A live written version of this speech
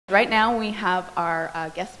Right now we have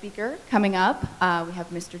our guest speaker coming up. We have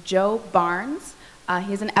Mr. Joe Barnes.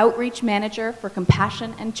 He's an outreach manager for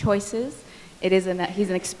Compassion and Choices. He's an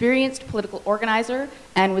experienced political organizer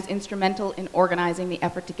and was instrumental in organizing the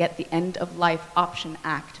effort to get the End of Life Option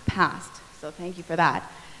Act passed. So thank you for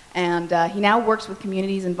that. And he now works with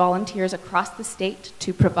communities and volunteers across the state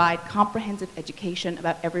to provide comprehensive education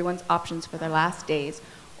about everyone's options for their last days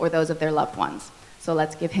or those of their loved ones. So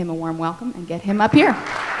let's give him a warm welcome and get him up here.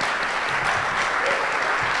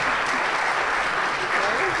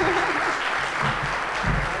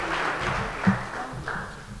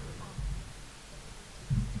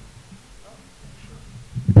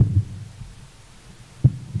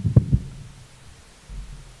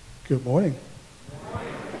 Good morning.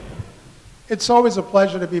 It's always a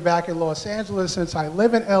pleasure to be back in Los Angeles since I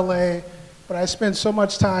live in LA, but I spend so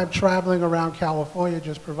much time traveling around California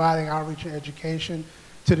just providing outreach and education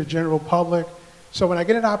to the general public. So when I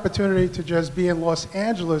get an opportunity to just be in Los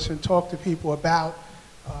Angeles and talk to people about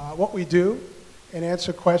what we do and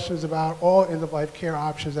answer questions about all end-of-life care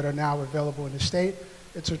options that are now available in the state,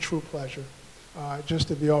 it's a true pleasure just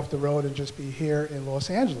to be off the road and just be here in Los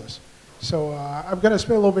Angeles. So I'm going to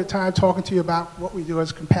spend a little bit of time talking to you about what we do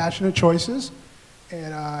as Compassion and Choices,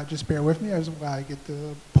 and just bear with me as I get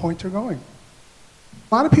the pointer going.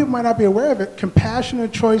 A lot of people might not be aware of it. Compassion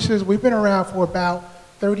and Choices, we've been around for about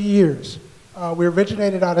 30 years. We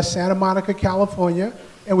originated out of Santa Monica, California,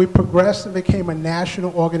 and we progressed and became a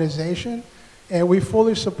national organization. And we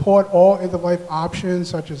fully support all end-of-life options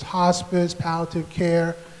such as hospice, palliative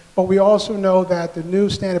care, but we also know that the new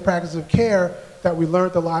standard practice of care that we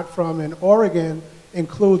learned a lot from in Oregon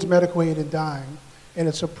includes medical aid in dying. And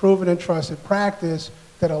it's a proven and trusted practice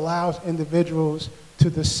that allows individuals to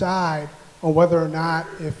decide on whether or not,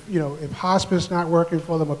 if hospice is not working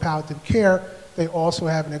for them or palliative care, they also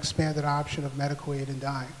have an expanded option of medical aid in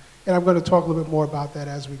dying. And I'm going to talk a little bit more about that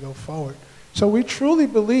as we go forward. So we truly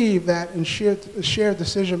believe that in shared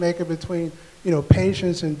decision making between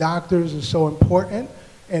patients and doctors is so important.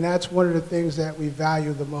 And that's one of the things that we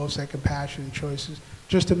value the most at Compassion and Choices,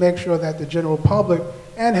 just to make sure that the general public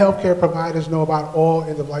and healthcare providers know about all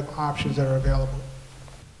end-of-life options that are available.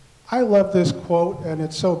 I love this quote, and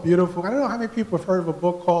it's so beautiful. I don't know how many people have heard of a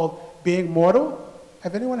book called Being Mortal.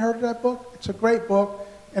 Have anyone heard of that book? It's a great book,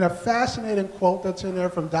 and a fascinating quote that's in there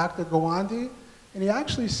from Dr. Gawande. And he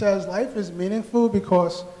actually says life is meaningful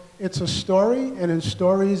because it's a story, and in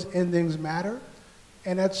stories, endings matter.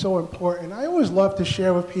 And that's so important. I always love to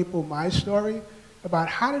share with people my story about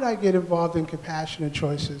how did I get involved in Compassion and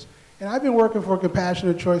Choices. And I've been working for Compassion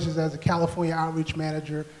and Choices as a California outreach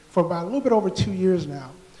manager for about a little bit over 2 years now.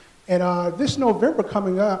 And this November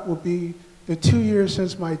coming up will be the 2 years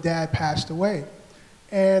since my dad passed away.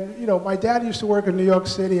 And my dad used to work in New York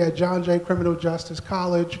City at John Jay Criminal Justice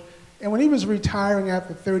College. And when he was retiring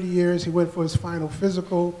after 30 years, he went for his final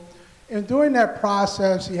physical. And during that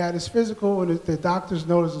process, he had his physical, and the doctors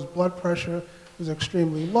noticed his blood pressure was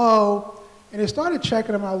extremely low. And they started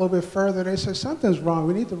checking him out a little bit further. They said, something's wrong.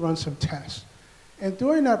 We need to run some tests. And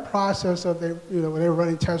during that process of when they were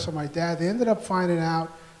running tests on my dad, they ended up finding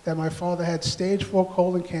out that my father had stage 4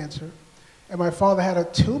 colon cancer, and my father had a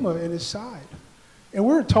tumor in his side. And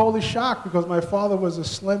we were totally shocked because my father was a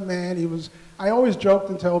slim man. I always joked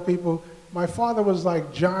and tell people, my father was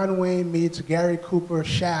like John Wayne meets Gary Cooper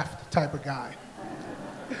Shaft type of guy.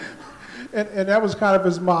 and that was kind of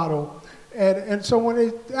his motto. And so when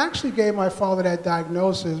they actually gave my father that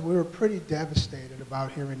diagnosis, we were pretty devastated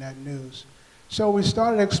about hearing that news. So we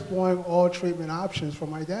started exploring all treatment options for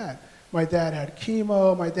my dad. My dad had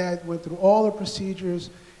chemo, my dad went through all the procedures,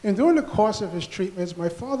 and during the course of his treatments, my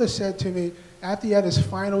father said to me, after he had his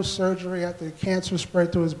final surgery, after the cancer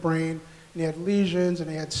spread to his brain, and he had lesions, and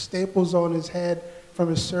he had staples on his head from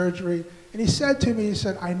his surgery. And he said to me, he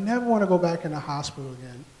said, I never want to go back in the hospital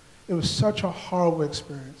again. It was such a horrible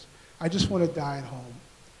experience. I just want to die at home.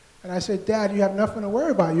 And I said, Dad, you have nothing to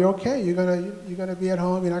worry about. You're okay. You're gonna be at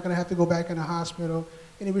home. You're not going to have to go back in the hospital.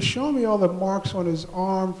 And he was showing me all the marks on his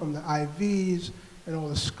arm from the IVs and all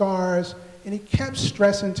the scars. And he kept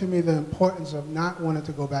stressing to me the importance of not wanting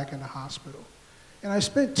to go back in the hospital. And I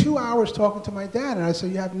spent 2 hours talking to my dad, and I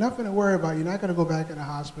said, you have nothing to worry about. You're not going to go back in the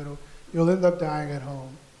hospital. You'll end up dying at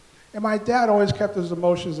home. And my dad always kept his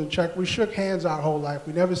emotions in check. We shook hands our whole life.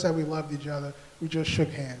 We never said we loved each other. We just shook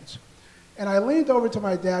hands. And I leaned over to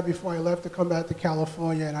my dad before I left to come back to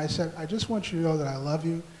California, and I said, I just want you to know that I love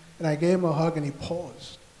you. And I gave him a hug, and he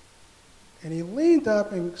paused. And he leaned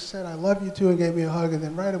up and said, I love you too, and gave me a hug. And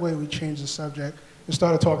then right away, we changed the subject and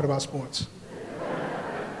started talking about sports.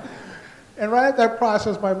 And right at that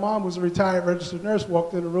process, my mom, was a retired registered nurse,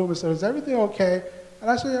 walked in the room and said, is everything okay? And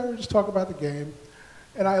I said, yeah, we'll just talk about the game.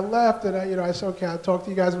 And I left, and I said, okay, I'll talk to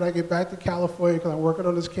you guys when I get back to California, because I'm working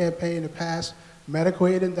on this campaign to pass medical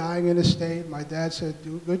aid and dying in the state. My dad said,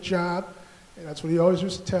 do a good job. And that's what he always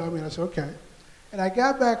used to tell me, and I said, okay. And I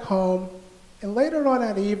got back home, and later on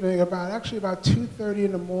that evening, about 2:30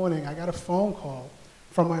 in the morning, I got a phone call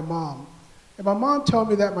from my mom. And my mom told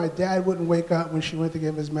me that my dad wouldn't wake up when she went to give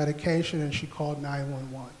him his medication, and she called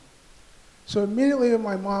 911. So immediately when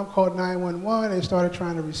my mom called 911, they started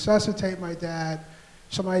trying to resuscitate my dad.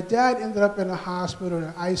 So my dad ended up in the hospital in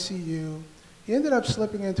an ICU. He ended up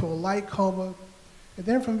slipping into a light coma. And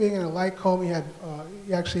then from being in a light coma,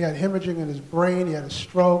 he actually had hemorrhaging in his brain. He had a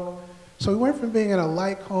stroke. So he went from being in a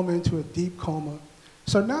light coma into a deep coma.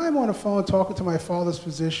 So now I'm on the phone talking to my father's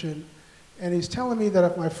physician, and he's telling me that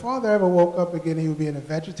if my father ever woke up again, he would be in a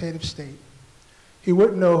vegetative state. He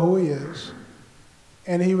wouldn't know who he is,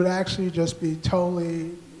 and he would actually just be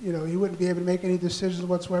totally, he wouldn't be able to make any decisions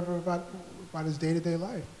whatsoever about his day-to-day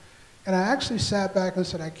life. And I actually sat back and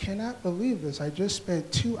said, I cannot believe this. I just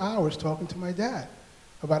spent 2 hours talking to my dad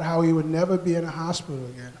about how he would never be in a hospital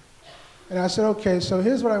again. And I said, okay, so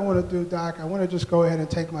here's what I want to do, Doc. I want to just go ahead and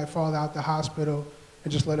take my father out the hospital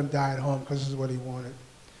and just let him die at home, because this is what he wanted.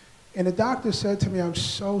 And the doctor said to me, I'm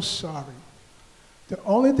so sorry. The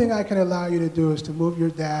only thing I can allow you to do is to move your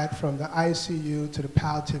dad from the ICU to the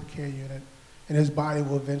palliative care unit, and his body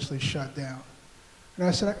will eventually shut down. And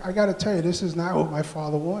I said, I got to tell you, this is not what my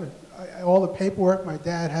father wanted. All the paperwork my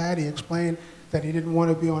dad had, he explained that he didn't want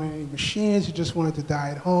to be on any machines, he just wanted to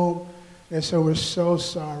die at home. And so we're so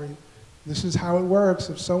sorry. This is how it works.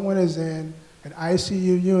 If someone is in an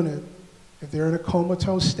ICU unit, if they're in a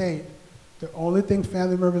comatose state, the only thing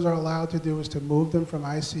family members are allowed to do is to move them from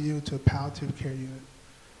ICU to a palliative care unit.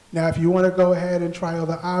 Now, if you want to go ahead and try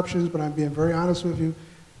other options, but I'm being very honest with you,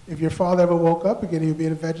 if your father ever woke up again, he would be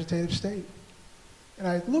in a vegetative state. And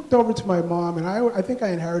I looked over to my mom, and I think I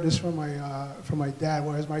inherited this from my dad,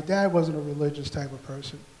 whereas my dad wasn't a religious type of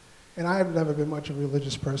person. And I have never been much of a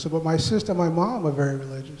religious person, but my sister and my mom are very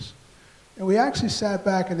religious. And we actually sat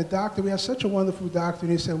back, and the doctor, we had such a wonderful doctor,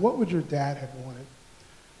 and he said, what would your dad have wanted?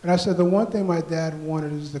 And I said, the one thing my dad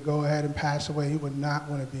wanted is to go ahead and pass away. He would not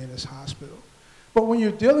want to be in this hospital. But when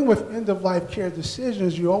you're dealing with end-of-life care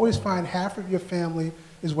decisions, you always find half of your family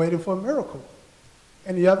is waiting for a miracle,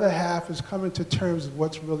 and the other half is coming to terms with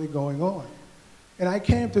what's really going on. And I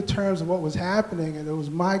came to terms with what was happening, and it was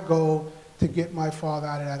my goal to get my father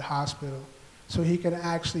out of that hospital so he can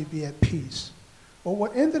actually be at peace. Well,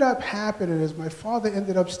 what ended up happening is my father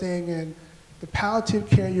ended up staying in the palliative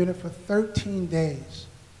care unit for 13 days.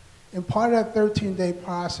 And part of that 13-day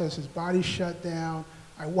process, his body shut down.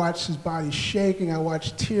 I watched his body shaking. I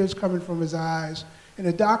watched tears coming from his eyes. And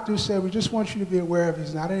the doctor said, we just want you to be aware of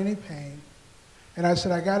he's not in any pain. And I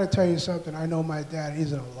said, I got to tell you something. I know my dad,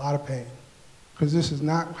 he's in a lot of pain, because this is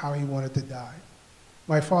not how he wanted to die.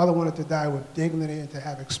 My father wanted to die with dignity and to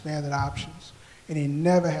have expanded options, and he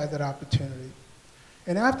never had that opportunity.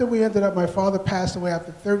 And after my father passed away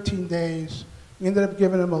after 13 days, we ended up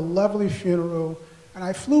giving him a lovely funeral, and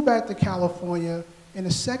I flew back to California, and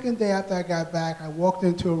the second day after I got back, I walked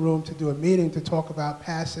into a room to do a meeting to talk about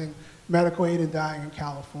passing medical aid and dying in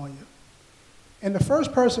California. And the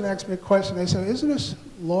first person asked me a question. They said, isn't this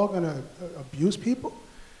law going to abuse people?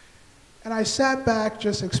 And I sat back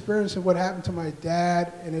just experiencing what happened to my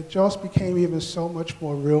dad, and it just became even so much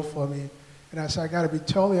more real for me. And I said, I got to be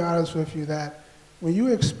totally honest with you that when you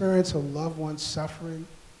experience a loved one suffering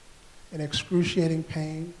and excruciating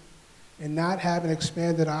pain and not having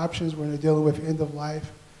expanded options when you're dealing with end of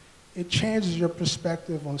life, it changes your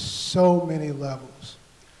perspective on so many levels.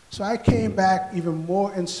 So I came back even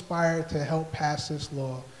more inspired to help pass this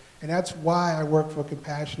law. And that's why I work for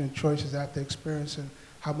Compassion and Choices after experiencing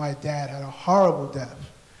how my dad had a horrible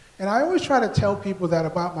death. And I always try to tell people that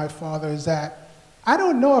about my father is that I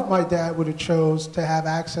don't know if my dad would have chose to have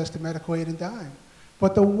access to medical aid and dying.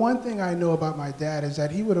 But the one thing I know about my dad is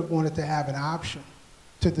that he would have wanted to have an option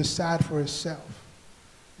to decide for himself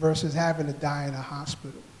versus having to die in a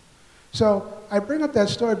hospital. So I bring up that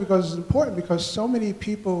story because it's important, because so many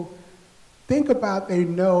people think about they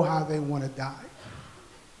know how they want to die.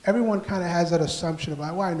 Everyone kind of has that assumption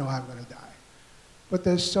about, well, I know how I'm going to die. But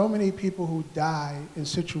there's so many people who die in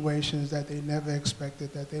situations that they never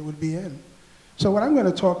expected that they would be in. So what I'm going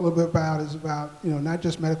to talk a little bit about is about, not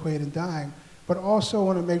just medical aid and dying, but also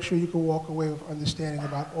want to make sure you can walk away with understanding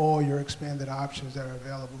about all your expanded options that are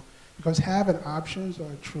available, because having options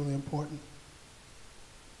are truly important.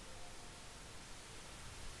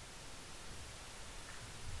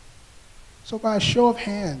 So by a show of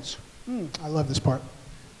hands, I love this part.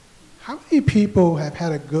 How many people have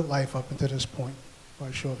had a good life up until this point? by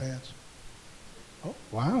a show of hands? Oh,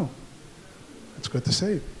 wow. That's good to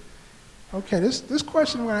see. Okay, this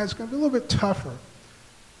question is going to be a little bit tougher.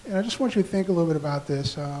 And I just want you to think a little bit about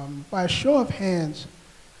this. By a show of hands,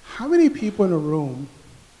 how many people in the room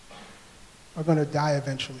are going to die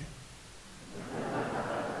eventually?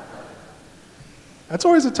 That's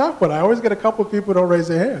always a tough one. I always get a couple of people who don't raise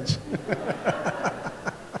their hands.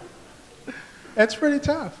 That's pretty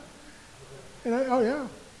tough. And oh, yeah.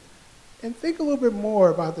 And think a little bit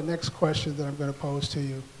more about the next question that I'm going to pose to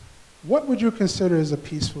you. What would you consider as a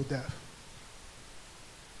peaceful death?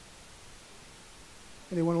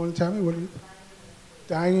 Anyone want to tell me? What are you?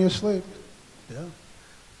 Dying in your sleep. Yeah.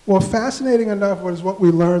 Well, fascinating enough was what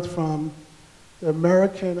we learned from the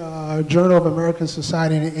American Journal of American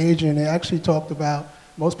Society and Aging. They actually talked about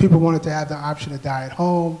most people wanted to have the option to die at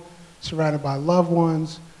home, surrounded by loved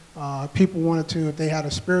ones. People wanted to, if they had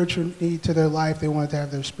a spiritual need to their life, they wanted to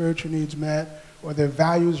have their spiritual needs met or their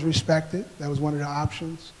values respected. That was one of the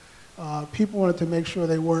options. People wanted to make sure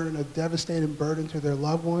they weren't a devastating burden to their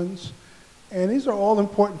loved ones. And these are all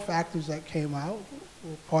important factors that came out,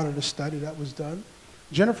 were part of the study that was done.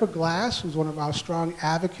 Jennifer Glass, who's one of our strong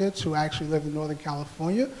advocates who actually lived in Northern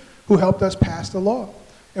California, who helped us pass the law.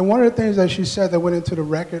 And one of the things that she said that went into the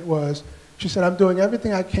record was, she said, I'm doing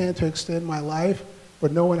everything I can to extend my life,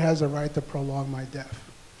 but no one has a right to prolong my death,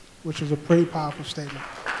 which is a pretty powerful statement.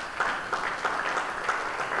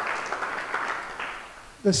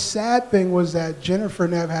 The sad thing was that Jennifer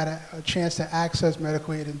never had a chance to access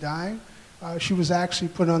medical aid in dying. She was actually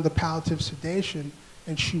put under palliative sedation,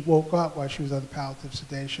 and she woke up while she was under palliative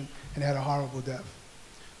sedation and had a horrible death.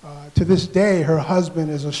 To this day, her husband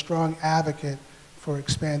is a strong advocate for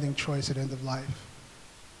expanding choice at end of life.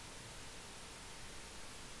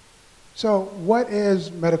 So what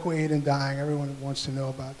is medical aid in dying? Everyone wants to know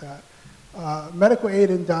about that. Medical aid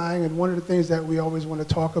in dying, and one of the things that we always want to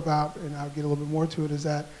talk about, and I'll get a little bit more to it, is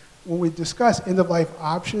that when we discuss end-of-life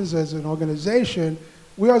options as an organization,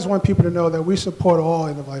 we always want people to know that we support all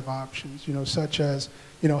end-of-life options, such as,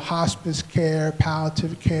 hospice care,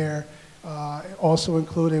 palliative care, also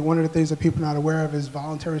including one of the things that people are not aware of is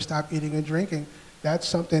voluntary stop eating and drinking. That's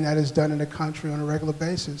something that is done in the country on a regular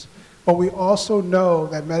basis. But we also know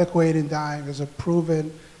that medical aid in dying is a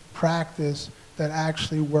proven practice that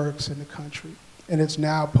actually works in the country. And it's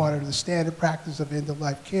now part of the standard practice of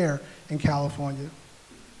end-of-life care in California.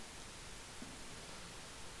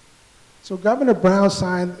 So Governor Brown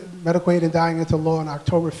signed medical aid in dying into law on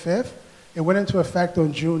October 5th. It went into effect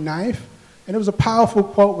on June 9th. And it was a powerful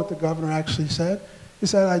quote what the governor actually said. He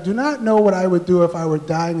said, I do not know what I would do if I were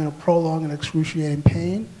dying in a prolonged and excruciating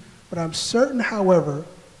pain, but I'm certain, however,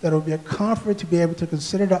 that it would be a comfort to be able to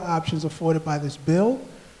consider the options afforded by this bill,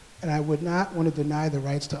 and I would not want to deny the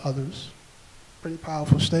rights to others. Pretty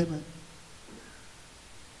powerful statement.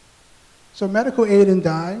 So medical aid in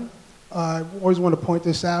dying, I always want to point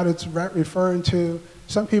this out. It's referring to,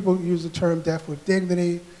 some people use the term death with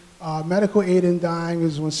dignity. Medical aid in dying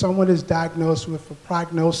is when someone is diagnosed with a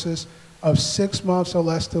prognosis of 6 months or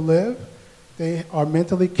less to live. They are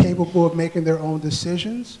mentally capable of making their own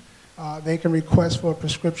decisions. They can request for a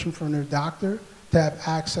prescription from their doctor to have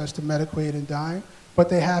access to medical aid in dying, but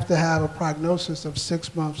they have to have a prognosis of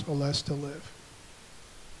 6 months or less to live.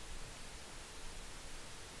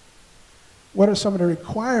 What are some of the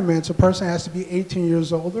requirements? A person has to be 18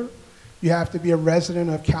 years older. You have to be a resident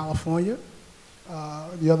of California.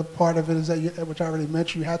 The other part of it is that, which I already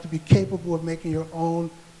mentioned, you have to be capable of making your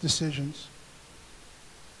own decisions.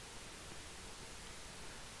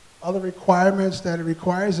 Other requirements that it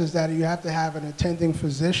requires is that you have to have an attending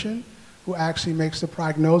physician who actually makes the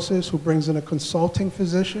prognosis, who brings in a consulting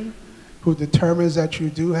physician, who determines that you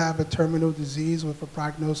do have a terminal disease with a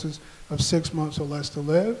prognosis of 6 months or less to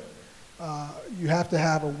live. You have to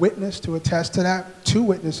have a witness to attest to that. 2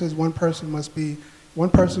 witnesses, one person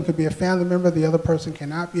could be a family member, the other person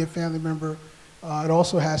cannot be a family member. It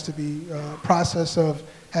also has to be a process of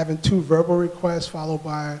having 2 verbal requests followed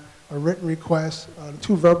by a written request. The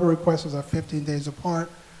 2 verbal requests are 15 days apart,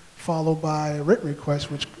 followed by a written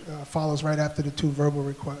request, which follows right after the 2 verbal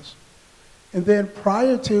requests. And then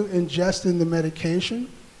prior to ingesting the medication,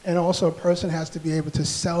 and also a person has to be able to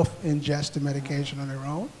self-ingest the medication on their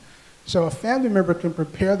own. So a family member can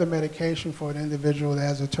prepare the medication for an individual that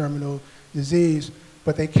has a terminal disease,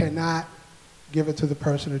 but they cannot give it to the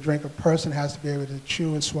person to drink. A person has to be able to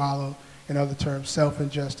chew and swallow, in other terms,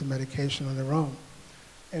 self-ingest the medication on their own.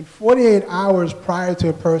 And 48 hours prior to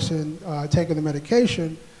a person taking the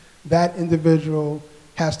medication, that individual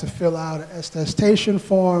has to fill out an attestation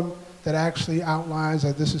form that actually outlines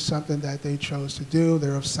that this is something that they chose to do,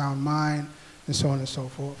 they're of sound mind, and so on and so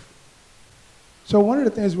forth. So one of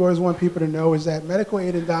the things we always want people to know is that medical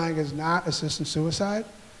aid in dying is not assisted suicide.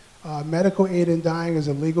 Medical aid in dying is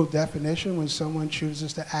a legal definition when someone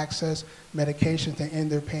chooses to access medication to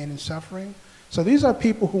end their pain and suffering. So these are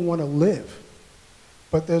people who want to live,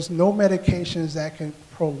 but there's no medications that can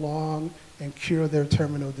prolong and cure their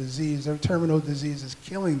terminal disease. Their terminal disease is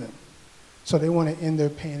killing them. So they want to end their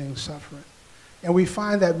pain and suffering. And we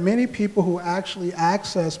find that many people who actually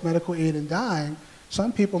access medical aid in dying,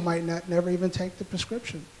 some people might never even take the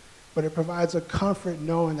prescription, but it provides a comfort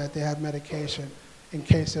knowing that they have medication in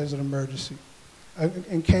case there's an emergency,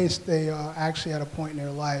 in case they are actually at a point in their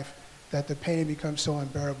life that the pain becomes so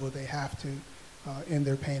unbearable they have to end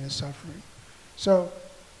their pain and suffering. So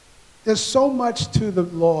there's so much to the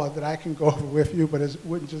law that I can go over with you, but I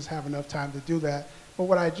wouldn't just have enough time to do that. But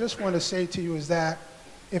what I just want to say to you is that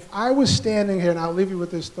if I was standing here, and I'll leave you with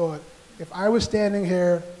this thought, if I was standing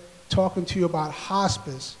here talking to you about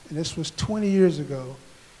hospice, and this was 20 years ago,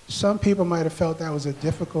 some people might have felt that was a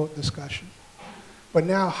difficult discussion. But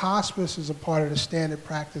now hospice is a part of the standard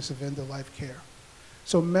practice of end-of-life care.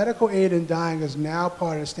 So medical aid in dying is now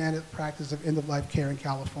part of the standard practice of end-of-life care in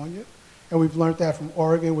California. And we've learned that from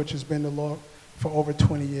Oregon, which has been the law for over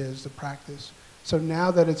 20 years, the practice. So now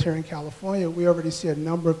that it's here in California, we already see a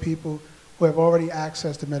number of people who have already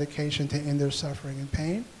accessed the medication to end their suffering and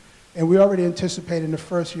pain. And we already anticipate in the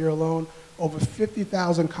first year alone, over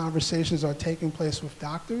 50,000 conversations are taking place with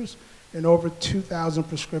doctors, and over 2,000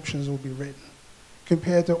 prescriptions will be written.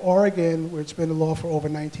 Compared to Oregon, where it's been the law for over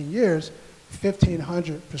 19 years,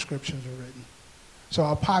 1,500 prescriptions are written. So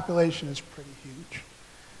our population is pretty huge.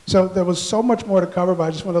 So there was so much more to cover, but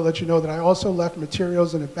I just want to let you know that I also left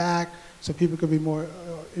materials in the back so people could be more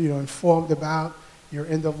informed about your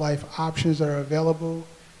end-of-life options that are available.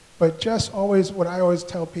 But just always, what I always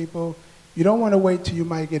tell people, you don't want to wait till you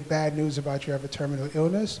might get bad news about you have a terminal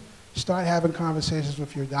illness. Start having conversations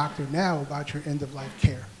with your doctor now about your end-of-life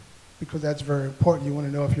care, because that's very important. You want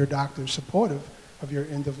to know if your doctor is supportive of your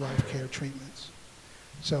end-of-life care treatments.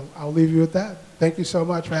 So I'll leave you with that. Thank you so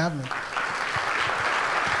much for having me.